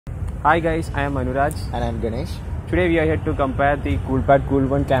Hi guys, I am Anuraj. And I am Ganesh. Today we are here to compare the Coolpad Cool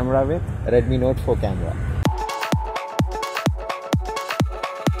 1 camera with Redmi Note 4 camera.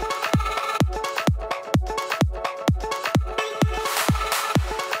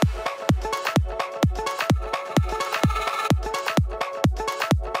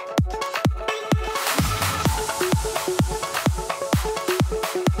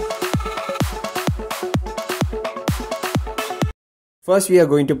 First we are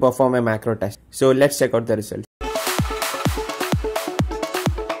going to perform a macro test. So let's check out the results.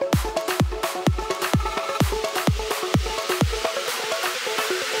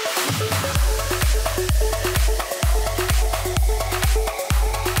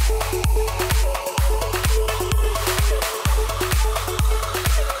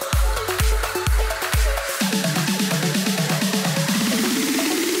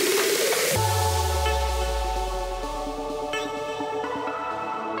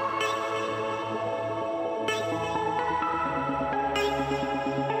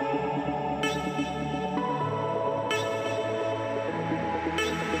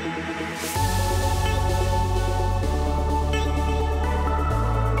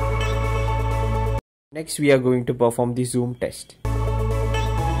 Next we are going to perform the zoom test.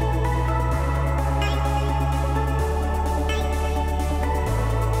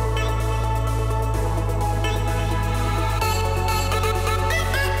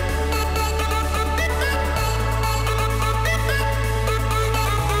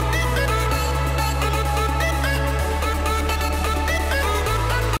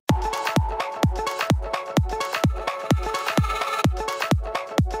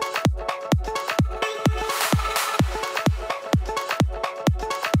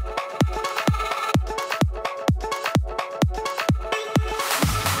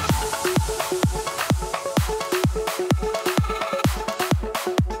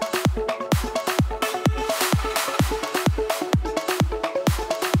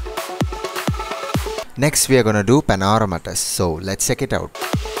 Next we are gonna do Panorama test, so let's check it out.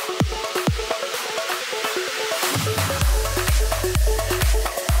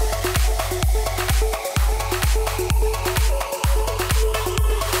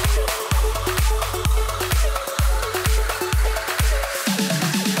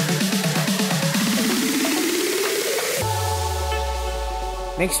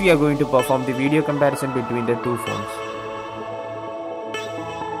 Next we are going to perform the video comparison between the two phones.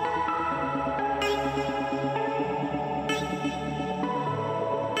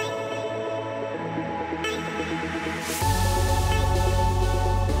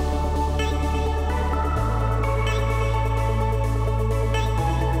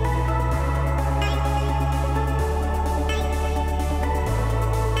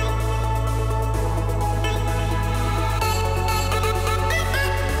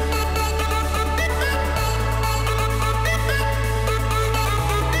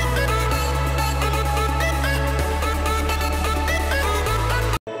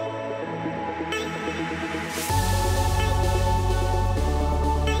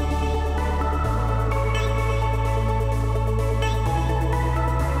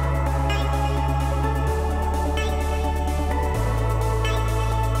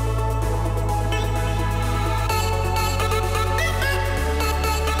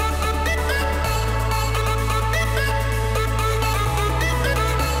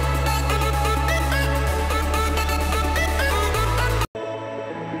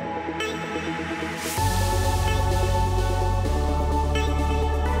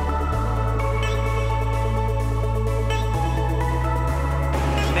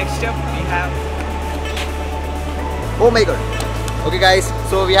 Next up we have... Oh my god. Okay guys,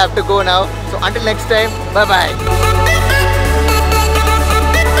 so we have to go now. So until next time, bye bye.